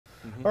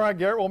All right,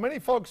 Garrett. Well, many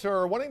folks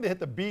are wanting to hit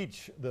the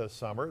beach this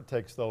summer. It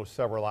takes those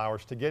several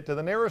hours to get to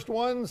the nearest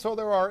one. So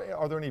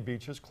are there any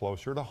beaches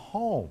closer to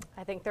home?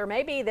 I think there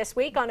may be. This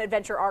week on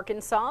Adventure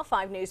Arkansas,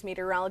 5 News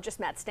meteorologist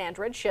Matt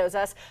Standridge shows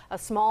us a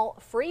small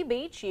free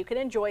beach you can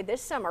enjoy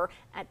this summer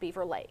at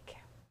Beaver Lake.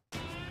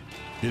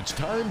 It's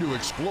time to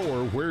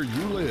explore where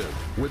you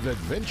live with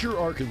Adventure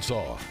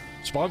Arkansas,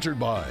 sponsored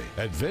by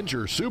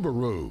Adventure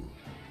Subaru.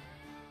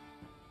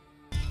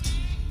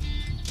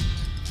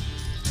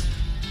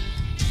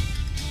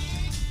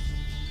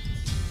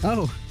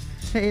 Oh,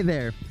 hey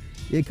there.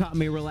 You caught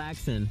me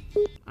relaxing.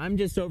 I'm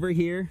just over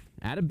here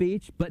at a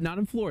beach, but not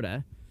in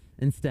Florida.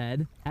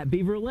 Instead, at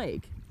Beaver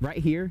Lake, right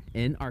here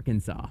in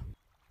Arkansas.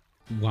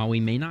 While we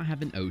may not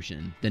have an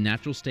ocean, the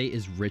natural state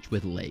is rich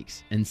with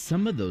lakes, and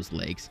some of those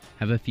lakes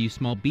have a few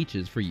small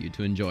beaches for you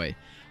to enjoy.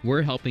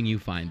 We're helping you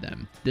find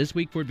them. This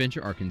week for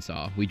Adventure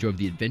Arkansas, we drove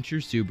the Adventure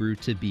Subaru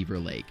to Beaver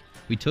Lake.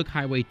 We took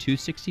Highway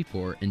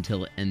 264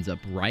 until it ends up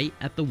right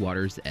at the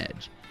water's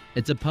edge.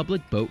 It's a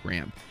public boat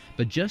ramp,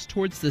 but just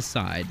towards the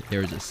side,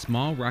 there is a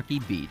small rocky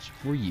beach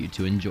for you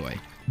to enjoy.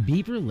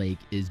 Beaver Lake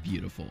is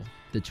beautiful.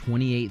 The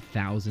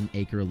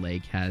 28,000-acre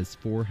lake has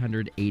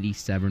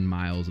 487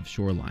 miles of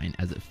shoreline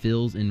as it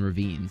fills in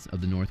ravines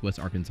of the northwest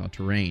Arkansas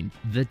terrain.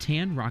 The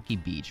tan rocky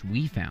beach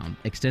we found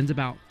extends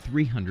about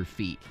 300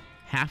 feet.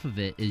 Half of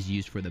it is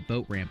used for the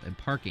boat ramp and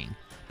parking,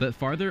 but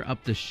farther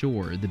up the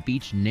shore, the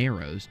beach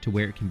narrows to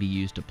where it can be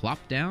used to plop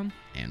down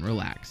and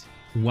relax.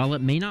 While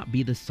it may not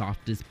be the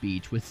softest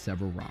beach with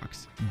several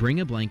rocks,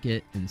 bring a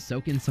blanket and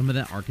soak in some of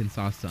the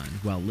Arkansas sun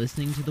while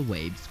listening to the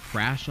waves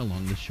crash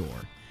along the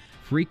shore.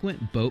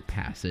 Frequent boat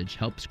passage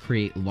helps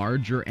create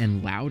larger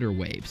and louder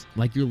waves,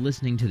 like you're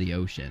listening to the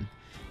ocean.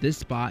 This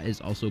spot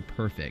is also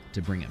perfect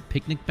to bring a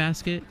picnic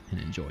basket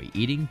and enjoy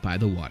eating by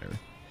the water.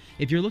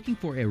 If you're looking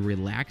for a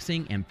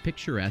relaxing and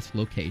picturesque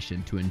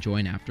location to enjoy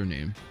an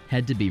afternoon,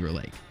 head to Beaver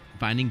Lake.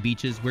 Finding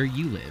beaches where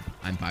you live.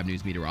 I'm 5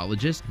 News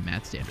meteorologist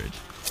Matt Standridge.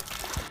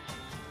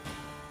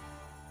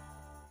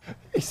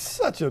 He's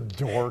such a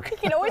dork. He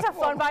can always have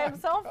fun by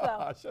himself, though.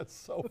 Gosh, that's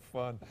so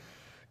fun.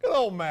 Good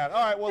old Matt.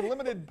 All right, well,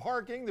 limited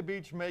parking. The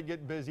beach may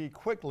get busy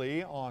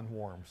quickly on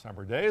warm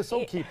summer days,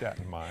 so keep that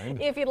in mind.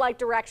 If you'd like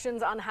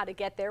directions on how to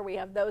get there, we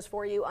have those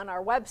for you on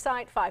our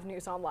website,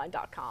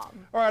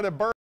 5newsonline.com. All right, a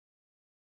bird